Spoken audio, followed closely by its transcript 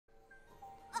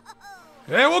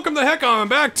Hey, welcome the heck on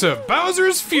back to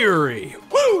Bowser's Fury.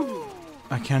 Woo!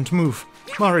 I can't move.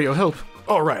 Mario, help.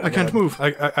 All right, I can't move.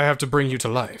 I have to bring you to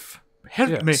life.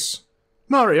 Help me.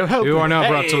 Mario, help me. You are now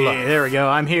brought to life. There we go.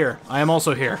 I'm here. I am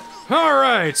also here. All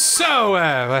right, so what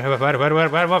are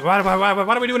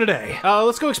we doing today?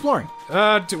 Let's go exploring.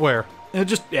 Where?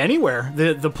 Just anywhere.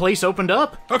 The place opened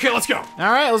up. Okay, let's go. All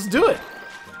right, let's do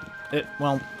it.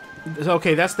 Well,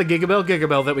 okay, that's the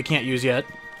Gigabell that we can't use yet.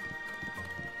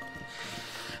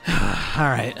 All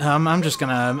right, I'm just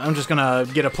gonna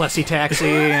get a Plessy taxi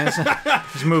and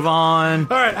just move on.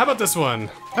 All right, how about this one?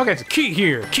 Okay, There's a key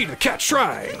here, key to the cat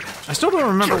shrine. I still don't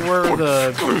remember where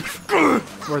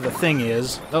the thing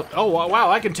is. Oh wow,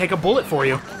 I can take a bullet for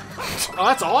you. Oh,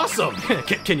 that's awesome.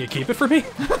 Can you keep it for me?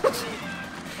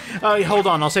 Hold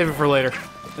on, I'll save it for later.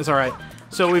 It's all right.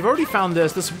 So we've already found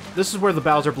this. This is where the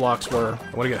Bowser blocks were.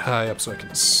 I want to get high up so I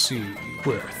can see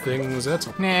where things. That's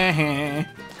Nah. yeah.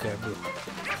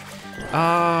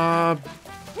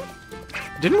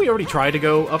 Didn't we already try to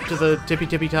go up to the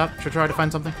tippy top to try to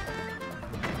find something?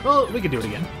 Well, we could do it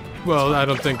again. Well, I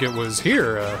don't think it was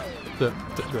here. The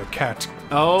cat.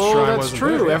 Oh, shrine that's wasn't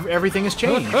true. there. Everything has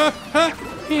changed.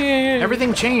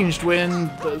 Everything changed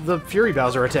when the Fury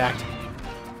Bowser attacked.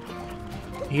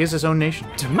 He is his own nation.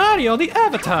 To Mario the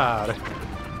Avatar.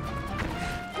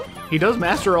 He does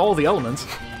master all the elements.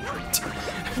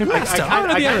 Master, I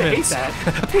kind of hate that.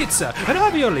 A pizza, a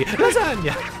ravioli,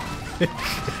 lasagna.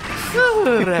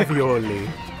 Ravioli.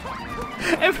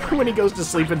 When he goes to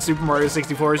sleep in Super Mario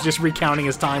 64, is just recounting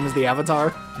his time as the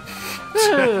Avatar.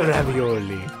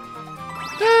 Ravioli.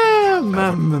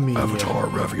 Mamma mia. Avatar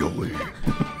ravioli.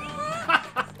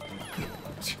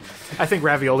 I think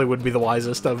ravioli would be the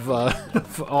wisest of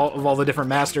all the different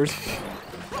masters.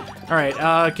 All right,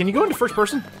 can you go into first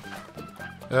person?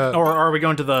 Or are we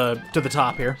going to the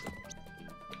top here?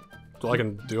 So I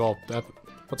can do all that.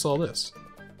 What's all this?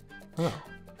 Oh.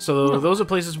 So those are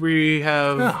places we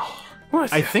have. Oh.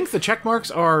 What? I think the check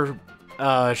marks are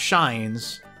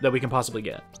shines that we can possibly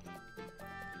get,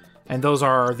 and those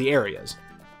are the areas.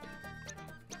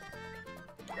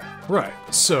 Right.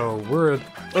 So we're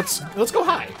Let's go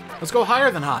high. Let's go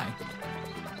higher than high.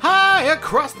 High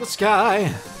across the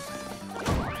sky.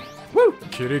 Woo!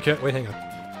 Kitty cat. Wait, hang on.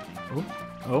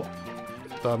 Oh.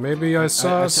 Thought maybe I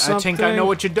saw something. I think I know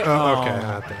what you're doing. Oh,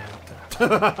 okay. We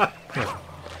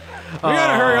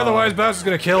gotta hurry, otherwise Bowser's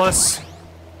gonna kill us.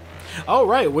 Oh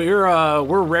right,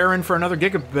 we're raring for another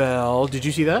Gigabell. Did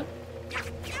you see that?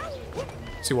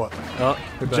 See what?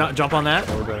 Jump on that,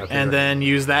 and then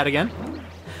use that again.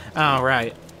 All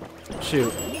right.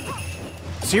 Shoot.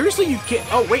 Seriously, you can't.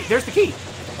 Oh wait, there's the key.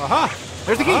 Aha!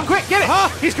 There's the key. Quick, get it!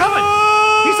 He's coming.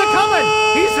 He's coming.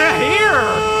 He's here.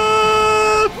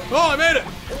 Oh, I made it!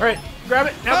 Alright, grab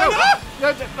it. Now go.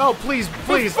 Oh, please.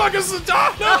 What the fuck is the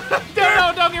top? No!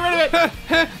 No, don't get rid of it.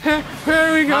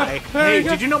 There we go. Hey,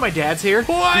 did you know my dad's here?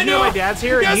 Oh, I know. Did you know my dad's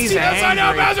here? Yes, and he's yes, angry.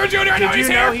 I know, Bowser Jr. I know he's here. Did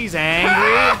you know he's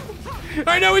angry?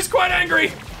 I know he's quite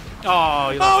angry.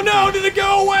 Oh no, did it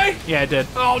go away? Yeah, it did.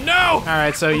 Oh no!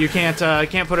 Alright, so you can't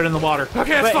put it in the water.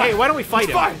 Okay, that's fine. Hey, why don't we fight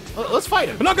him? Let's fight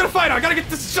him. I'm not gonna fight him. I gotta get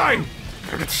this shine.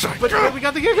 But we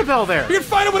got the Gigabell there. We can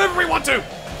fight him whenever we want to.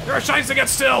 There are shines to get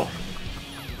still.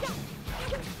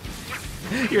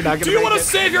 You're not gonna. Do you want to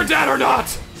save your dad or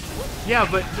not? Yeah,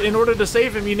 but in order to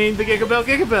save him, you need the Gigabell.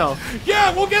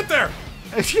 Yeah, we'll get there.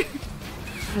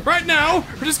 Right now,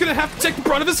 we're just gonna have to take the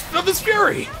brunt of his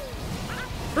fury.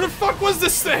 Where the fuck was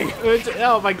this thing?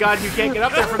 Oh my god, you can't get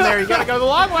up there from there. You gotta go the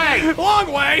long way.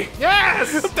 Long way?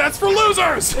 Yes. That's for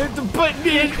losers. And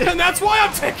that's why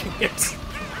I'm taking it.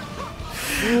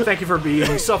 Thank you for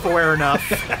being self-aware enough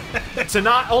to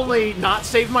not only not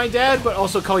save my dad, but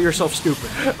also call yourself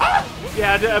stupid.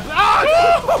 Yeah.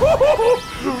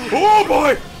 Oh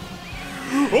boy!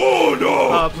 Oh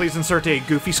no! Please insert a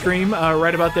goofy scream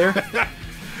right about there.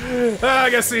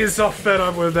 I guess he's so fed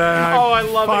up with that. Oh, I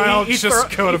love it. He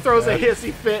throws a bed.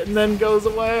 hissy fit and then goes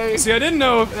away. See, I didn't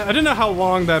know how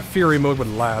long that Fury mode would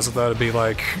last. I thought it'd be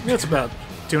like it's about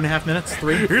 2.5 minutes,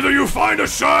 3. Either you find a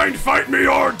shine, fight me,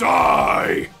 or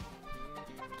die.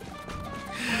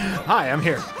 Hi, I'm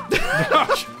here.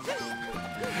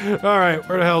 All right,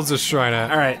 where the hell's this shrine at?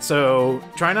 All right, so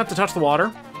try not to touch the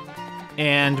water,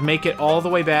 and make it all the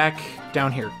way back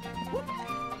down here.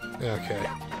 Okay.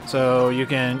 So you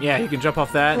can jump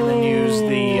off that and then use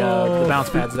the bounce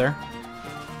pads there.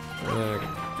 Oh,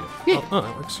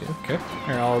 that works. Yeah. Okay.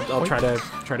 Here, I'll try to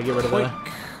get rid of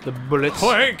the bullets.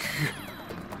 Plank.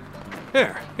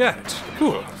 There, got it.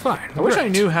 Cool, fine. I wish I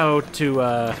knew how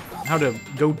to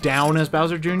go down as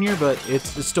Bowser Jr., but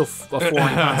it's still a foreign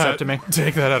concept to me.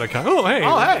 Take that out of context. Oh, hey!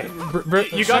 Oh, hey!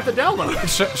 You got the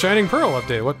download. Shining Pearl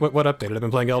update. What updated? I've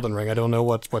been playing Elden Ring. I don't know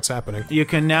what's happening. You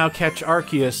can now catch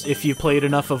Arceus if you played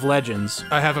enough of Legends.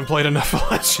 I haven't played enough of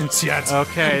Legends yet.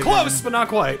 Okay. I'm close, but not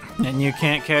quite. And you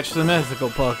can't catch the mythical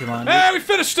Pokemon. Hey, we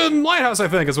finished the lighthouse, I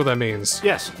think, is what that means.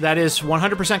 Yes, that is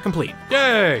 100% complete.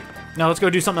 Yay! Now let's go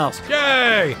do something else.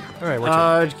 Yay!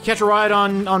 Alright, catch a ride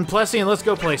on Plessy and let's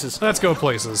go places. let's go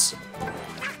places.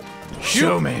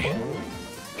 Show me.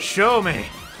 Show me.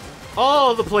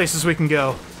 All the places we can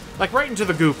go. Like right into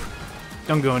the goop.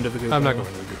 Don't go into the goop. I'm not going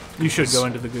to the goop. You should go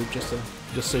into the goop just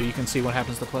so you can see what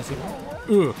happens to Plessy.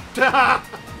 Ugh.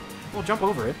 Well, jump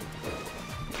over it.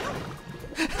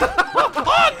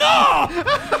 Oh no!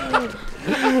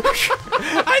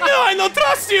 I don't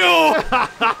trust you!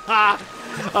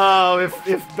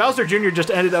 If Bowser Jr. just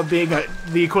ended up being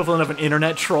the equivalent of an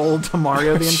internet troll to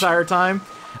Mario the entire time,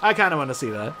 I kind of want to see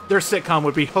that. Their sitcom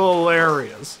would be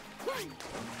hilarious.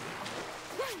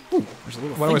 Ooh, there's a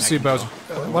little Why do I see Bowser?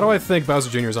 Why do I think Bowser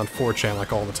Jr. is on 4chan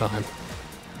like all the time?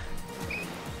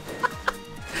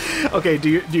 Okay, do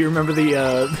you remember the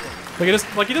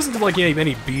Like he doesn't do like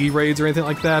any B raids or anything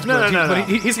like that. No, but no, but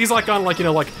he's like on like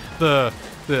like the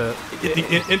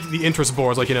interest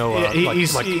boards, like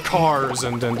like cars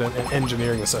and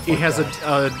engineering and stuff. he has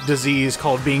a disease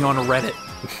called being on Reddit.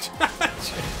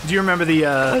 Do you remember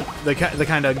the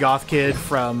kind of goth kid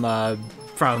from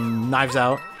Knives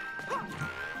Out?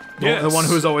 Yes. The one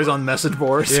who's always on message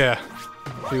boards. Yeah,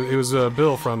 he was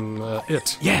Bill from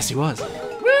It. Yes, he was.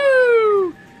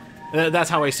 Woo!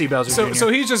 That's how I see Bowser Jr. So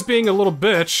he's just being a little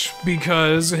bitch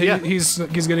because he's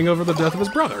getting over the death of his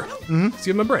brother. Mm-hmm. Let's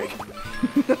give him a break.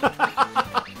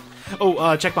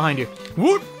 Oh, check behind you.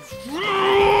 What?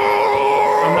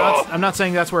 I'm not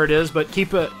saying that's where it is, but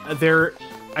keep there.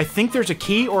 I think there's a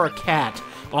key or a cat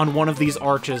on one of these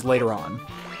arches later on.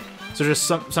 So just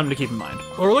something to keep in mind.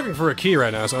 Well, we're looking for a key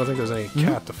right now, so I don't think there's any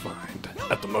cat to find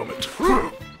at the moment.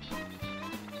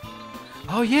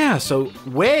 Oh yeah, so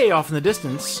way off in the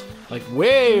distance, like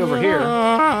way over here,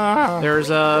 there's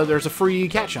a free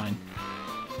cat shine.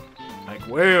 Like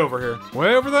way over here.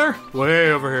 Way over there? Way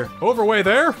over here. Over way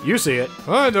there? You see it.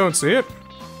 I don't see it.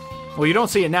 Well, you don't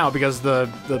see it now because the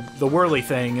whirly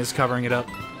thing is covering it up.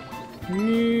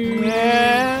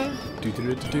 Yeah. On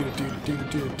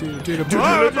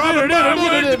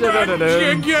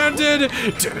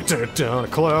a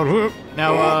cloud.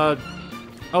 Now,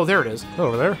 oh, there it is.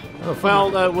 Over there?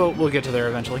 Well, we'll get to there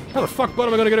eventually. How the fuck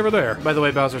am I gonna get over there? By the way,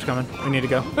 Bowser's coming. We need to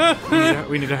go.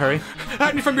 we need to hurry.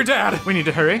 Hide me from your dad! We need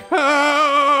to hurry.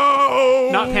 Oh.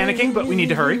 Not panicking, but we need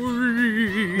to hurry.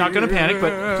 Not gonna panic,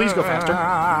 but please go faster.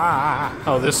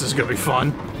 Oh, this is gonna be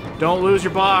fun. Don't lose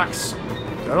your box.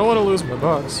 I don't want to lose my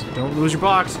box. Don't lose your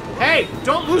box. Hey,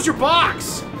 don't lose your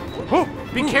box! Oh,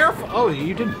 Be careful. Oh,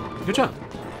 you didn't. Good job.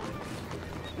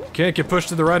 can't get pushed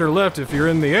to the right or left if you're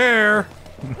in the air.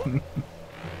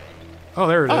 Oh,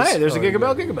 there it is. Oh, hey, there's a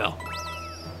Gigabell.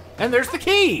 And there's the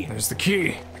key. There's the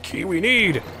key. The key we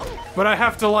need. But I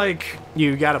have to, like...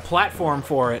 You got a platform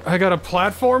for it. I got a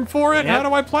platform for it? Yep. How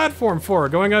do I platform for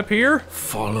it? Going up here?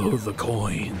 Follow the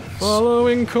coins.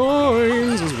 Following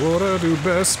coins is what I do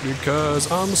best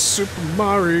because I'm a Super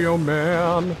Mario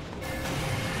Man.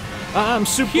 I'm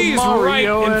Super He's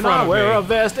Mario right in and front I of wear me. a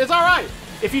vest. It's all right.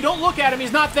 If you don't look at him,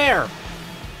 he's not there.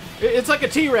 It's like a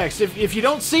T-Rex. If you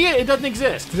don't see it, it doesn't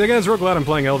exist. I was real glad I'm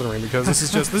playing Elden Ring because this is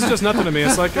just nothing to me.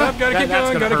 It's like, oh, gotta keep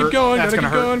going, gotta keep going, gotta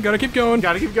keep going, gotta keep going.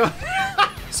 Gotta keep going.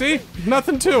 See?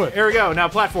 Nothing to it. Here we go. Now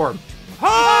platform.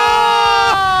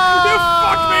 Ah! You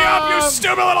fucked me up, you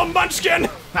stupid little munchkin!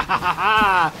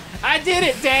 I did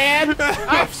it, Dad.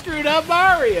 I've screwed up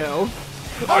Mario.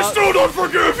 I still don't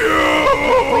forgive you!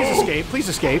 Please escape. Please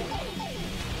escape.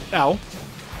 Ow.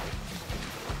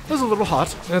 That was a little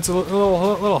hot. That's a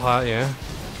little hot, yeah.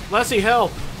 Leslie,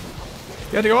 help.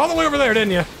 You had to go all the way over there,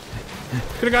 didn't you?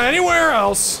 Could have gone anywhere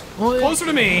else. Well, closer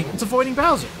to me. It's avoiding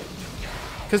Bowser.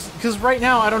 Because right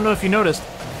now, I don't know if you noticed.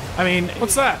 I mean...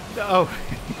 What's that? Oh.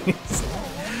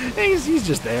 he's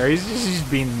just there. He's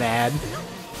just being mad.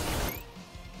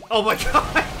 Oh my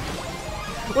god.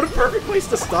 What a perfect place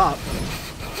to stop.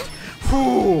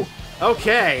 Whew.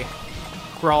 Okay.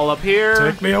 Crawl up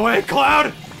here. Take me away,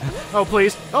 Cloud! Oh,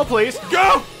 please. Oh, please.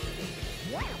 Go!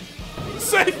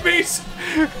 Save me!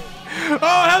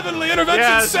 Oh, heavenly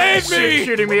intervention, save me!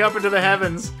 Shooting me up into the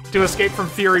heavens to escape from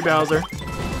Fury Bowser.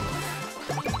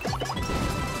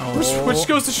 Oh. Which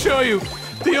goes to show you,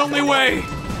 the only way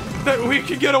that we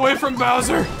can get away from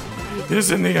Bowser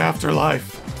is in the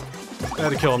afterlife. I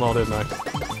had to kill him all, didn't I?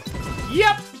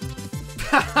 Yep!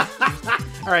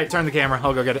 Alright, turn the camera.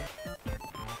 I'll go get it.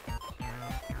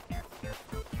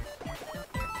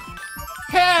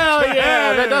 Hell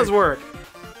yeah! That does work.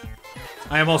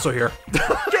 I am also here.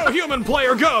 Go, human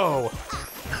player, go!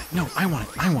 No, I want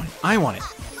it. I want it. I want it.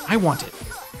 I want it.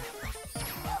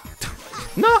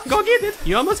 No, go get it.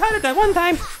 You almost had it that one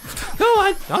time. Go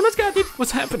on, almost got it.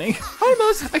 What's happening?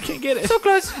 Almost. I can't get it. So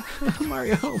close.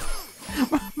 Mario.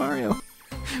 Mario.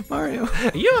 Mario.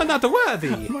 You are not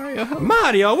worthy. Mario.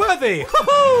 Mario worthy.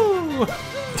 Woohoo!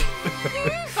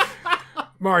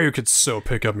 Mario could so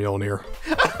pick up Mjolnir.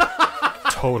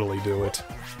 Totally do it.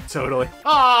 Totally.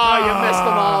 Oh, you missed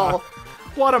them all.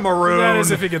 What a maroon. That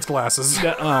is if he gets glasses.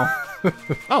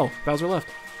 Oh, Bowser left.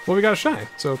 Well, we got a shine,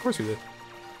 so of course we did.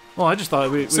 Well, I just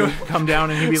thought we would come down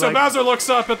and he'd be so like... So Bowser looks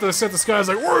up at the sky, is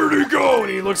like, where'd he go? And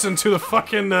he looks into the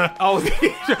fucking, oh!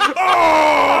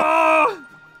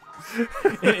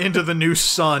 into the new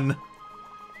sun.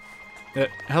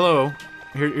 Hello.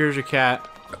 Here's your cat.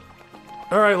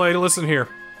 Alright, lady, listen here.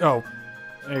 Oh.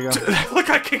 There you go. Look,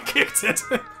 I kicked it.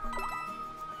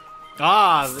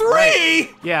 Ah, 3! Right.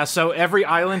 Yeah, so every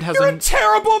island has You're a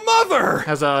terrible mother!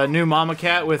 Has a new mama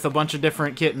cat with a bunch of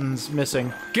different kittens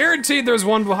missing. Guaranteed there's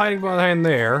one hiding behind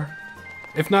there.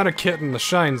 If not a kitten, the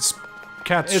shine's...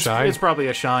 Cat's shine. It's probably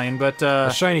a shine, but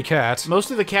a shiny cat. Most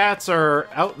of the cats are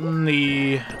out in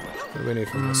the... What do we need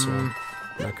from this one?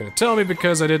 Not gonna tell me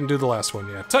because I didn't do the last one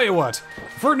yet. Tell you what,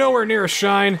 if we're nowhere near a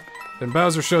shine, then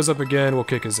Bowser shows up again, we'll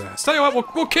kick his ass. Tell you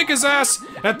what, we'll kick his ass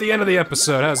at the end of the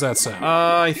episode. How's that sound?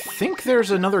 I think there's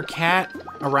another cat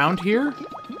around here.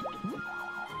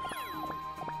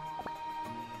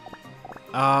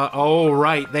 Oh,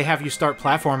 right. They have you start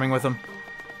platforming with them.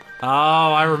 Oh,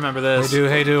 I remember this.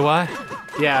 Hey, do what?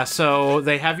 Yeah, so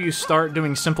they have you start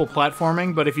doing simple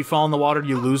platforming, but if you fall in the water,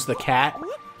 you lose the cat.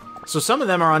 So some of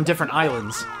them are on different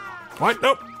islands. What?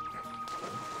 Nope.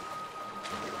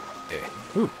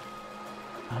 Ooh.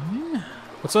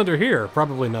 What's under here?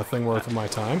 Probably nothing worth my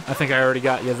time. I think I already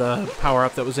got you the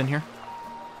power-up that was in here.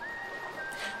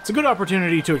 It's a good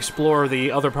opportunity to explore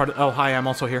the other part of... Oh, hi, I'm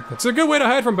also here. It's a good way to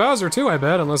hide from Bowser, too, I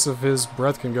bet, unless if his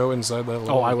breath can go inside that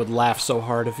little... Oh, I would laugh so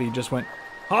hard if he just went...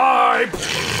 Hi!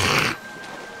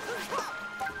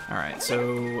 Alright,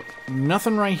 so...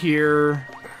 Nothing right here.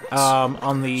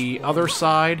 On the other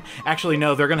side... Actually,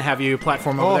 no, they're gonna have you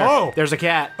platform over there. There's a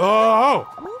cat. Oh!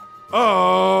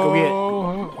 Go get it.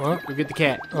 What? Go get the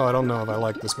cat. Oh, I don't know if I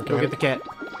like this mechanic. Go get the cat.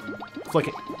 Flick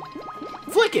it.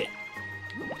 Flick it!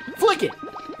 Flick it!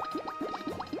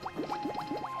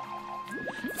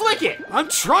 Flick it! I'm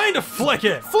trying to flick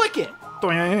it! Flick it!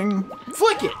 Doing!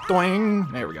 Flick it! Doing!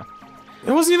 There we go.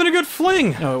 It wasn't even a good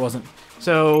fling! No, it wasn't.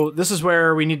 So, this is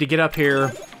where we need to get up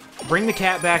here, bring the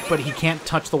cat back, but he can't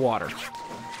touch the water.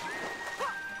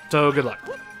 So, good luck.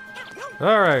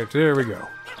 Alright, here we go.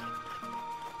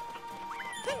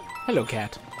 Hello,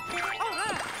 cat.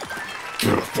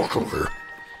 Get the fuck over here.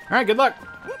 Alright, good luck.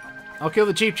 I'll kill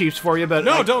the Cheep Cheeps for you, but...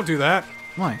 No, don't do that!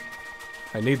 Why?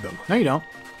 I need them. No, you don't.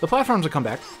 The platforms will come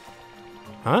back.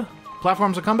 Huh?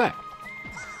 Platforms will come back.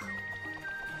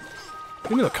 What do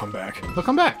you mean they'll come back? They'll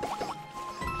come back.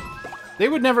 They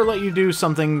would never let you do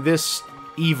something this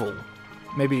evil.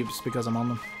 Maybe it's because I'm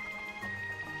on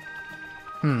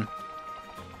them.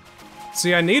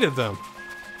 See, I needed them.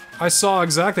 I saw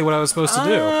exactly what I was supposed to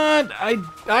do.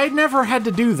 I never had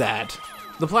to do that.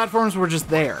 The platforms were just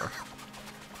there.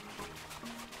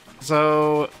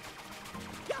 So...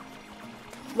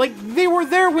 Like, they were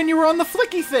there when you were on the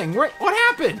flicky thing. What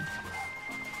happened?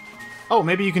 Oh,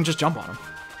 maybe you can just jump on them.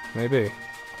 Maybe.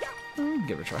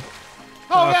 Give it a try.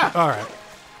 Oh, yeah! Alright.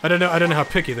 I didn't know how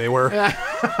picky they were.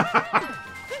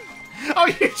 Oh,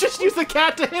 you just used the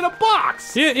cat to hit a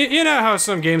box! You know how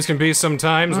some games can be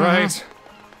sometimes, right?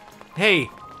 Hey,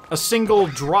 a single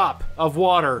drop of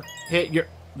water hit your...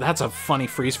 That's a funny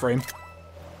freeze frame.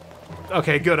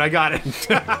 Okay, good, I got it.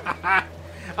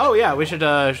 Oh yeah, we should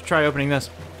try opening this.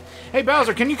 Hey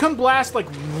Bowser, can you come blast like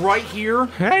right here?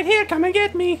 Right here, come and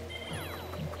get me.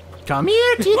 Come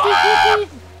here,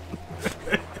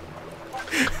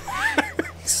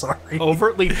 Sorry.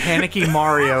 Overtly panicky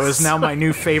Mario is now my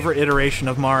new favorite iteration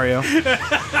of Mario.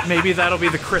 Maybe that'll be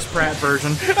the Chris Pratt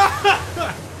version.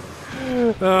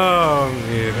 Oh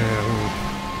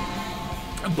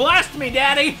man. Blast me,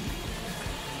 Daddy!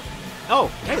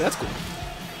 Oh, hey, that's cool.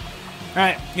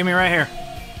 Alright, give me right here.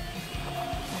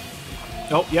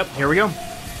 Oh, yep, here we go.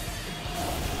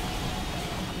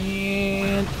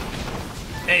 And...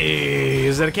 Hey,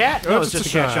 is that a cat? No, it's just a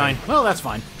cat shine. Well, that's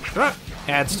fine.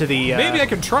 Adds to the, Maybe I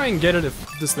can try and get it if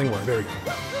this thing works. There we go.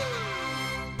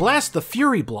 Blast the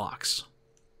Fury blocks.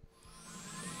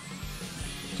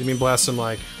 Do you mean blast them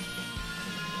like...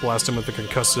 Blast him with the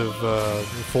concussive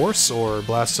force, or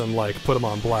blast him like put him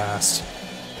on blast?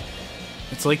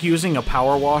 It's like using a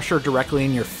power washer directly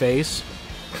in your face.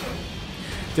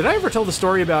 Did I ever tell the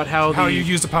story about how you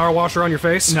used a power washer on your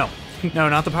face? No. No,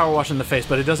 not the power washer in the face,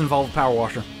 but it does involve a power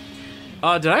washer.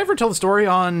 Did I ever tell the story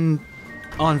on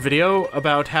video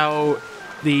about how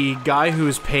the guy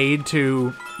who's paid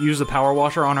to use the power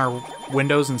washer on our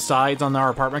windows and sides on our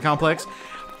apartment complex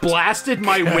blasted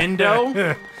my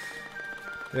window?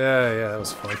 Yeah, that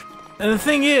was fun. And the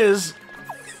thing is,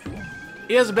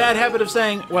 he has a bad habit of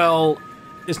saying, well,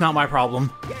 it's not my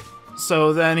problem.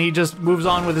 So then he just moves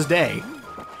on with his day.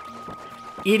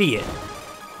 Idiot.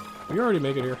 Did we already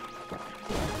make it here?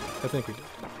 I think we did.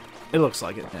 It looks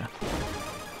like it, yeah.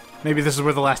 Maybe this is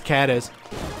where the last cat is.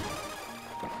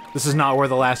 This is not where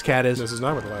the last cat is. This is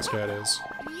not where the last cat is.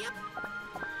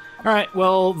 Alright,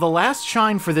 well, the last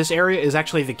shine for this area is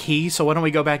actually the key, so why don't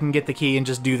we go back and get the key and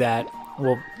just do that?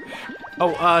 We'll...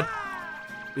 Oh,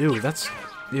 ew, that's...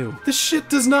 Ew. This shit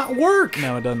does not work!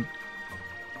 No, it doesn't.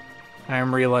 I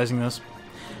am realizing this.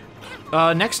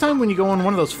 Next time when you go on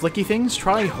one of those flicky things,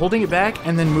 try holding it back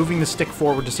and then moving the stick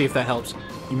forward to see if that helps.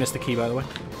 You missed the key, by the way.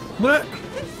 What?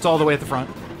 It's all the way at the front.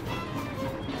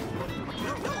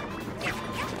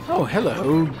 Oh,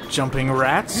 hello, jumping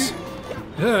rats.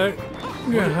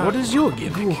 What is your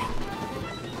gimmick?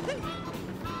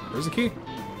 Where's the key?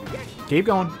 Keep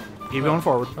going. Keep going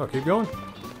forward. Oh, keep going?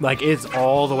 Like, it's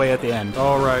all the way at the end.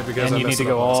 Oh, right, because and you need to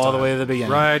go all the way to the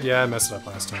beginning. Right, yeah, I messed it up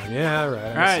last time. Yeah,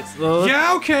 right. Alright, so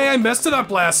yeah, okay, I messed it up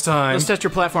last time. let's test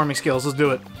your platforming skills. Let's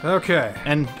do it. Okay.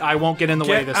 And I won't get in the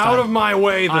way this time. Get out of my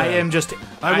way, then. I am just...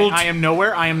 I am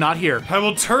nowhere. I am not here. I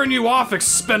will turn you off,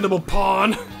 expendable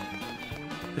pawn.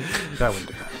 That wouldn't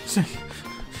do that.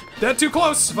 That too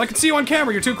close. If I can see you on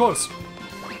camera, you're too close.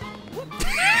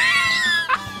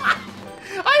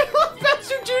 I love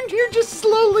Bowser Jr. just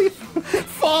slowly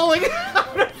falling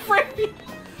out of frame.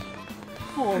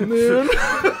 Oh, man.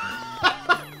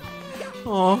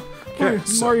 Oh, Okay,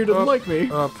 so Mario doesn't up, like me.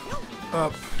 Up.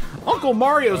 Uncle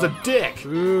Mario's a dick.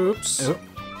 Oops. Oh.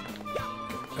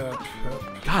 Up.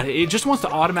 God, it just wants to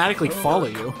automatically follow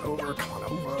you. Over, come on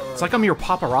over. It's like I'm your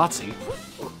paparazzi.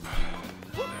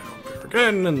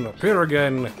 Again and up here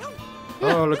again.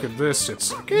 Oh, look at this.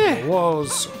 It's like the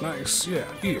walls. Nice. Yeah,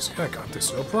 easy. I got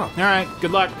this. No problem. Alright,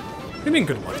 good luck. What do you mean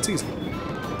good luck? It's easy.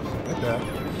 Like that.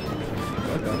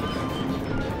 Like that.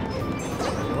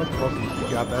 You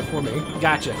got that for me.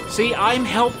 Gotcha. See, I'm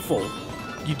helpful.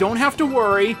 You don't have to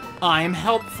worry. I'm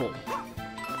helpful.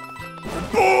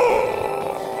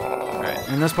 Alright,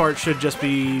 and this part should just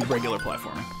be regular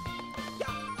platforming.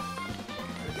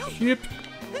 Sheep.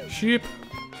 Sheep.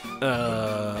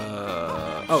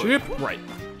 Oh, Sheep. right.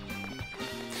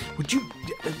 Would you...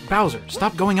 Bowser,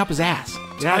 stop going up his ass.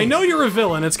 I know you're a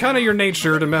villain. It's kind of your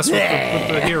nature to mess with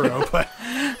the hero, but...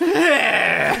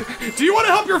 Do you want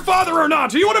to help your father or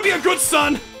not? Do you want to be a good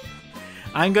son?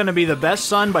 I'm gonna be the best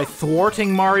son by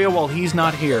thwarting Mario while he's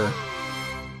not here.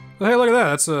 Well, hey, look at that.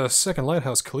 That's a second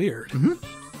lighthouse cleared. Mm-hmm.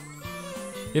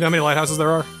 You know how many lighthouses there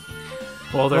are?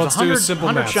 Well, there's let's do 100, simple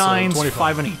 100 math, so shines, 25.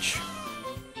 5 on each.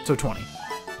 So 20.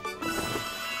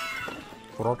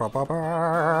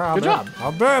 Good job.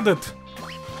 I bet it.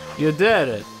 You did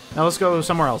it. Now let's go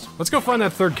somewhere else. Let's go find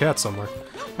that third cat somewhere.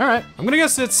 Alright. I'm gonna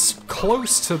guess it's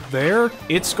close to there.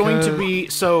 It's going to be...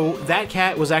 So, that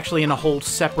cat was actually in a whole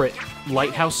separate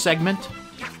lighthouse segment.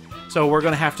 So we're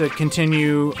gonna have to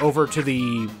continue over to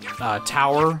the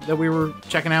tower that we were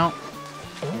checking out.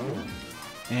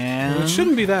 And... It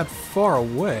shouldn't be that far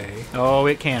away. Oh,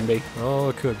 it can be. Oh,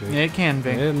 it could be. It can be.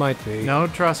 It might be. No,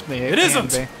 trust me. It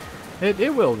isn't! Be.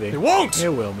 It will be. It won't! It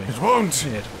will be. It won't!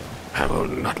 It will. I will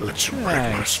not let you break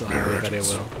my I'm sorry, but it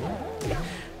spirit. will.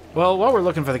 Well, while we're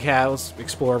looking for the cat, let's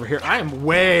explore over here. I am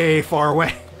way far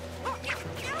away.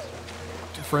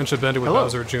 Friendship ended with Hello.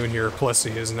 Bowser Jr. Plus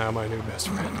he is now my new best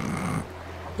friend.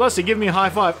 Blessy, give me a high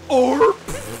five. Or...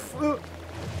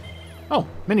 Oh,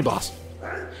 mini boss.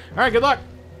 Alright, good luck.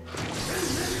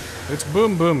 It's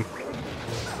Boom Boom.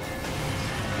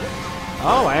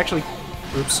 Oh, I actually...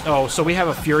 Oops. Oh, so we have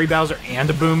a Fury Bowser and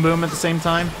a Boom Boom at the same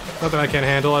time? Not that I can't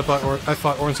handle. I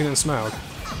thought Ornstein and Smaug.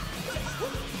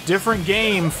 Different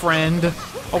game, friend.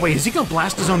 Oh, wait, is he gonna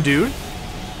blast his own dude?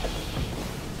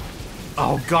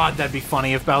 Oh, God, that'd be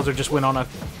funny if Bowser just went on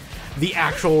the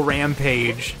actual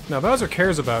rampage. Now, Bowser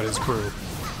cares about his crew.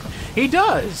 He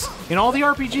does! In all the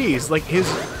RPGs. Like, his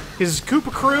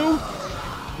Koopa crew,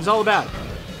 he's all about it.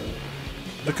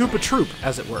 The Koopa troop,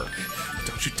 as it were.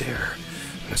 Don't you dare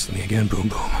mess with me again, Boom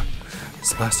Boom.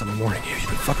 It's the last time I'm warning you. You've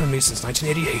been fucking with me since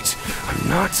 1988. I'm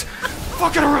not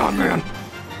fucking around, man!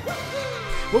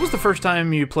 What was the first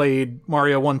time you played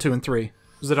Mario 1, 2, and 3?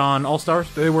 Was it on All-Stars?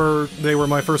 They were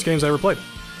my first games I ever played.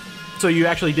 So you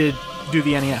actually did do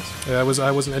the NES? Yeah, I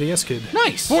was an NES kid.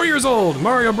 Nice! 4 years old,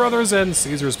 Mario Brothers and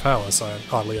Caesar's Palace,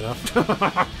 oddly enough.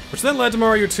 Which then led to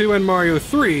Mario 2 and Mario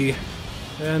 3,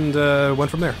 and went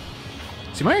from there.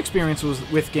 See, my experience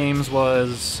with games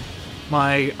was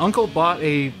my uncle bought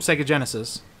a Sega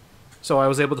Genesis, so I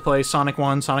was able to play Sonic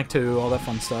 1, Sonic 2, all that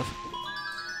fun stuff.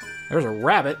 There's a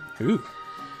rabbit. Ooh.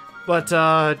 But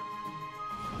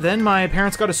then my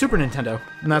parents got a Super Nintendo,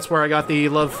 and that's where I got the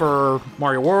love for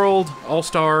Mario World,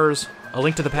 All-Stars, A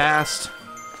Link to the Past,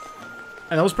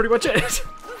 and that was pretty much it.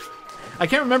 I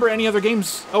can't remember any other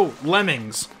games. Oh,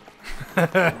 Lemmings.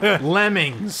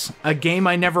 Lemmings, a game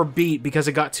I never beat because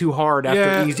it got too hard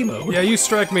after easy mode. Yeah, you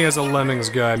strike me as a Lemmings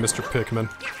guy, Mr. Pikmin.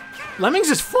 Lemmings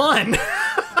is fun!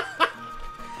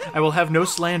 I will have no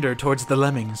slander towards the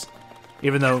Lemmings,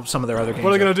 even though some of their other games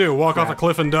What are they gonna do, walk off a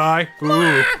cliff and die?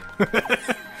 Ooh.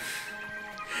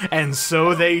 And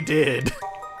so they did.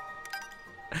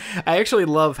 I actually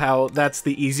love how that's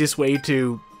the easiest way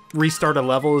to restart a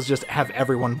level is just have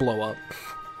everyone blow up.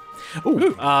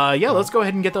 Ooh, yeah, let's go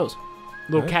ahead and get those.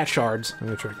 Little cat shards. Let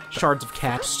me try. Shards of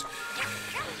cats.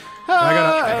 I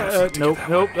gotta Nope.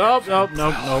 Oh,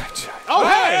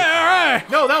 hey! Alright!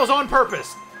 No, that was on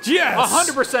purpose. Yes!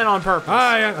 100% on purpose.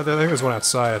 I think there's one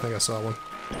outside. I think I saw one.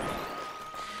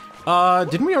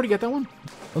 Didn't we already get that one?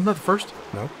 Wasn't that the first?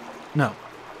 No? No.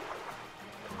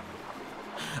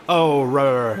 Oh,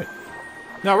 right.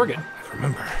 No, we're good. I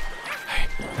remember.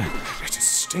 I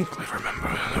distinctly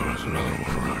remember there was another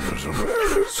one.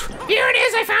 Here it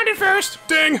is, I found it first!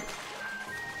 Ding!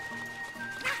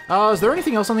 Is there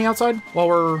anything else on the outside while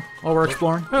we're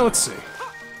exploring? Well, let's see.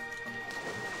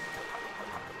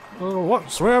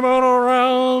 Swimming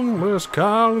around this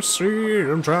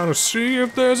Coliseum, trying to see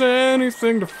if there's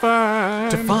anything to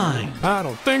find. I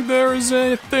don't think there is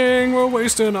anything. We're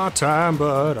wasting our time,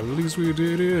 but at least we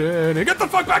did it. Get the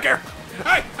fuck back here!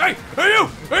 Hey, you!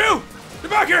 Get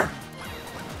back here!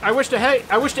 I wish to aid in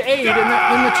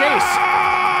the chase.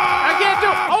 I can't do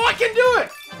it. Oh, I can do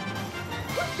it.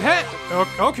 Hey,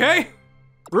 okay.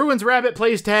 Ruins Rabbit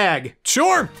plays tag.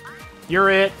 Sure.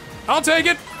 You're it. I'll take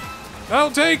it.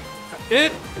 I'll take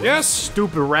it. Yes.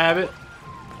 Stupid rabbit.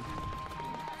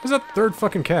 Where's that third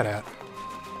fucking cat at?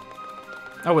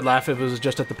 I would laugh if it was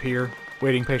just at the pier,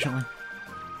 waiting patiently.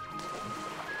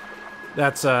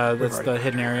 That's the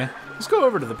hidden area. Let's go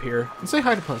over to the pier and say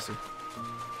hi to Plessy.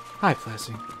 Hi,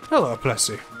 Plessy. Hello,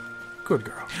 Plessy. Good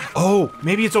girl. Oh,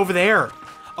 maybe it's over there.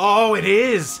 Oh, it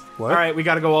is. What? All right, we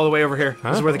got to go all the way over here.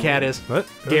 This is where the cat is. What?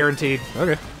 Guaranteed.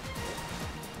 Okay.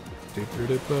 All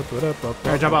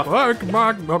right, jump off. Okay.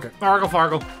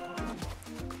 Fargle.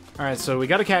 All right, so we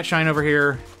got a cat shine over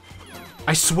here.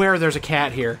 I swear there's a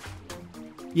cat here.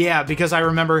 Yeah, because I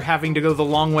remember having to go the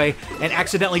long way and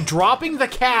accidentally dropping the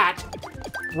cat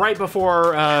right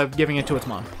before giving it to its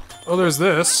mom. Oh, there's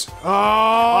this. Oh,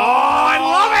 I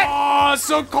love it! Oh, it's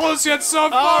so close yet so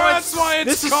far. That's why it's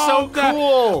this is called so that.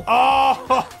 cool.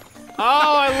 Oh,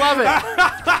 I love it.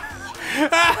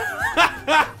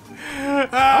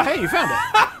 Oh, hey, you found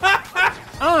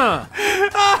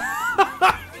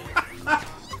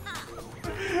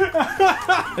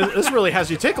it. This really has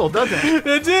you tickled, doesn't it?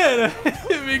 it did.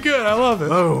 It'd be good. I love it.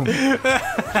 Boom.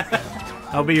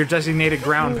 I'll be your designated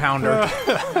ground pounder.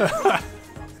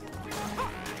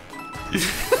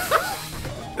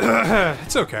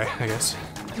 It's okay, I guess.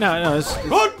 No,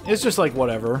 it's just like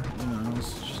whatever. You know,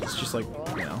 it's just like,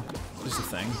 you know, just a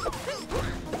thing.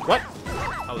 What?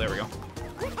 Oh, there we go.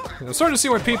 I'm starting to see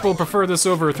why people prefer this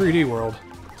over 3D World.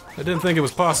 I didn't think it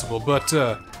was possible, but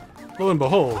lo and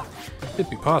behold, it'd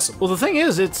be possible. Well, the thing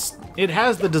is, it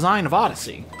has the design of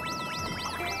Odyssey.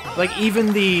 Like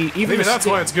maybe that's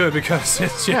why it's good, because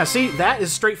it's yeah. See, that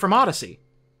is straight from Odyssey.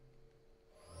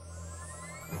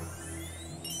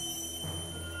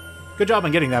 Good job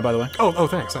on getting that, by the way. Oh,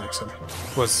 thanks.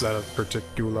 Was that a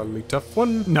particularly tough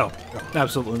one? No,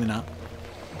 absolutely not.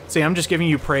 See, I'm just giving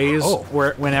you praise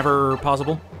whenever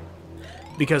possible,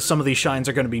 because some of these shines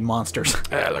are going to be monsters.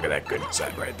 Look at that good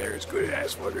design right there. It's good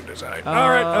ass fucking design. All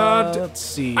right, let's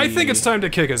see. I think it's time to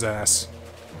kick his ass.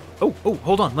 Oh,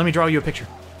 hold on. Let me draw you a picture.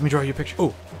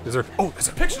 Oh, there's a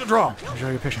picture to draw. Let me draw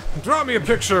you a picture. Draw me a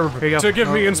picture Here you go. to give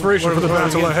me inspiration for the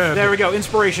battle ahead. There we go.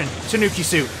 Inspiration. Tanuki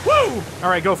suit. Woo! All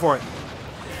right, go for it.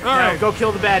 All right, go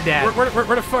kill the bad dad.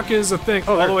 Where the fuck is the thing?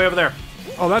 Oh, all the way over there.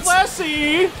 Oh, that's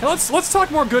Plessy! Hey, let's talk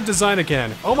more good design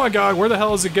again. Oh my god, where the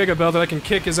hell is the Giga Bell that I can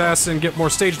kick his ass and get more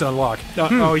stage to unlock?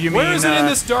 Oh, you mean... Where is it in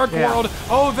this dark world?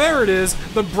 Oh, there it is.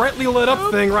 The brightly lit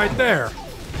up thing right there.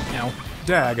 No.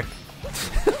 Dag.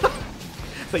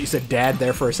 thought you said dad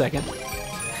there for a second.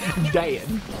 Dad.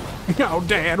 Oh,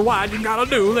 Dad, why you gotta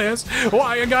do this?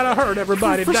 Why you gotta hurt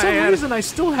everybody, For Dad? some reason, I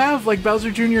still have like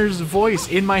Bowser Jr.'s voice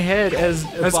in my head as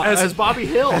Bobby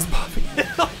Hill. As Bobby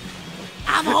Hill.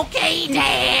 I'm okay,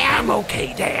 Dad. I'm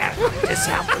okay, Dad. Just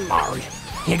helping Mario.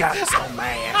 You got me so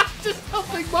mad. Just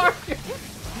helping Mario.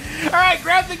 All right,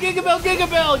 grab the Gigabell,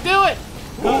 do it.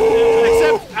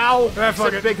 Except, ow,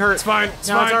 Fuck it. big hurt. It's fine. It's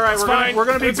fine. It's all right. It's We're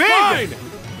gonna be it's big. Fine.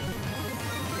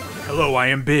 Hello, I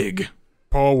am big.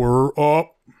 Power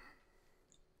up.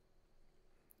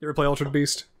 You ever play Altered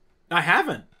Beast? I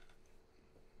haven't.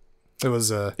 It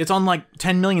was It's on like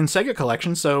 10 million Sega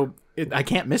collection, so I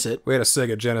can't miss it. we had a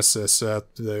Sega Genesis.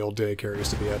 The old daycare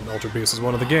used to be at, and Altered Beast is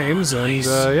one of the games, and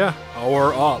yeah.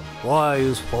 Power up.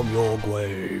 Rise from your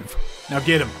grave. Now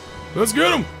get him. Let's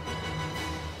get him.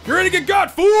 You ready to get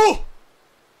got, fool?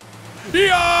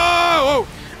 Yeah! Whoa.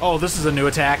 Oh, this is a new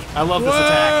attack. I love this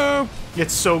attack.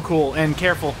 It's so cool. And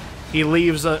careful, he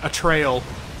leaves a trail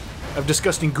of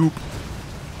disgusting goop.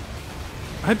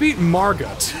 I beat Margot.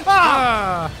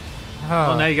 Well,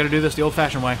 now you gotta do this the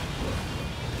old-fashioned way.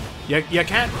 You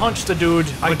can't punch the dude.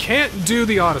 I can't do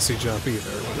the Odyssey jump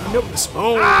either. Nope.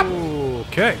 Oh,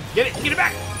 okay. Get it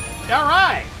back. All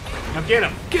right. Now get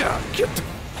him. Get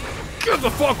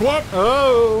the fuck up.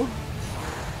 Oh.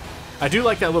 I do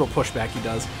like that little pushback he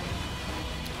does.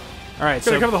 All right,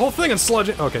 Gonna so cover the whole thing and sludge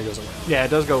it. Okay, it goes away. yeah, it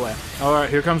does go away. All right,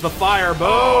 here comes the fire. Boom.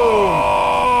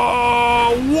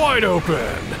 Oh, wide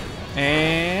open.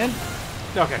 And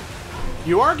okay,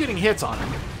 you are getting hits on him.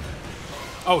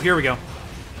 Oh, here we go.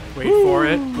 Wait for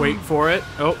it. Wait for it.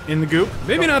 Oh, in the goop.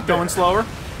 Maybe not going there. slower.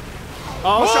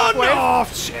 Oh, shockwave. No,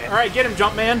 shit. All right, get him,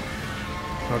 jump man.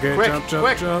 Okay, Quick, jump, jump,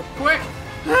 quick, jump. quick.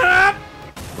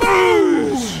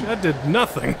 Boosh! That did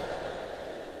nothing.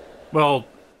 Well,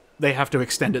 they have to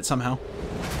extend it somehow.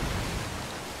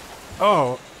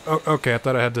 Oh, okay. I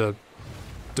thought I had to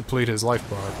deplete his life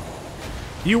bar.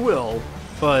 You will,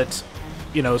 but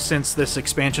you know, since this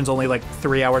expansion's only like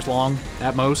 3 hours long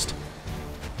at most,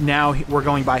 now we're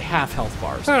going by half health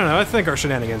bars. I don't know. I think our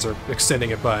shenanigans are extending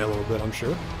it by a little bit. I'm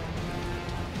sure.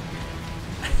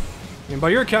 And by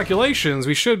your calculations,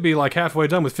 we should be like halfway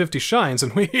done with 50 shines,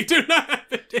 and we do not have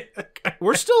it.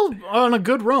 We're still on a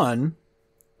good run.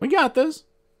 We got this.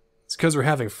 It's because we're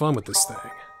having fun with this thing.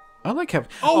 I like having.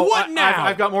 Oh, what now?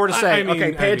 I've got more to say. I mean,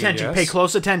 okay, pay attention. yes. Pay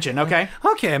close attention. Okay.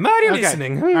 Okay, I'm already Okay.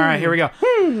 listening. All right, here we go.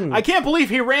 I can't believe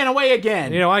he ran away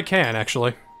again. You know, I can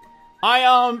actually.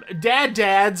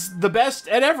 Dad's the best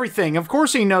at everything. Of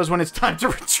course he knows when it's time to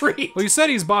retreat. Well, you said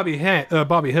he's Bobby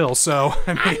Hill, so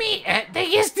I mean, the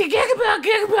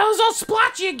Gigabell's all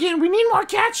splotchy again. We need more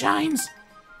cat shines.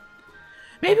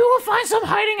 Maybe we'll find some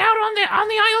hiding out on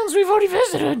the islands we've already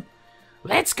visited.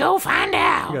 Let's go find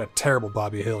out. you got a terrible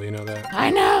Bobby Hill. You know that.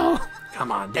 I know.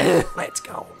 Come on, dude. Let's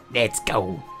go. Let's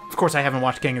go. Of course, I haven't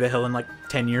watched King of the Hill in like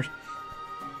 10 years.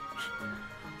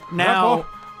 That Now, boy-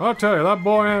 I'll tell you, that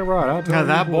boy ain't right. I'll tell you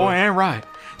that boy what. ain't right.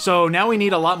 So now we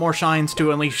need a lot more shines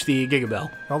to unleash the Gigabell.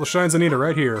 All the shines I need are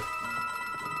right here.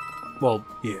 Well,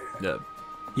 Yeah.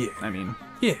 yeah. I mean,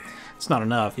 Yeah. it's not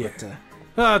enough. Yeah. But,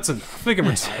 That's enough. We can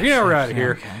retire. You know we're out of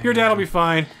here. okay, Your dad will be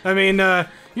fine. I mean,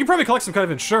 you can probably collect some kind of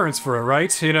insurance for it,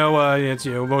 right? You know, it's,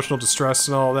 emotional distress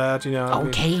and all that. You know. I mean,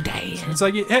 Okay, Dad. it's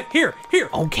like hey, here.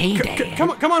 Okay, Dad.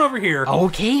 Come on over here.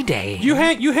 Okay, Dad. You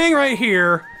hang right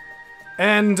here.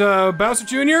 And Bowser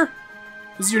Jr.,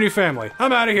 this is your new family.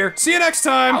 I'm out of here. See you next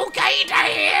time. Okay,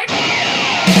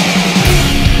 Dad.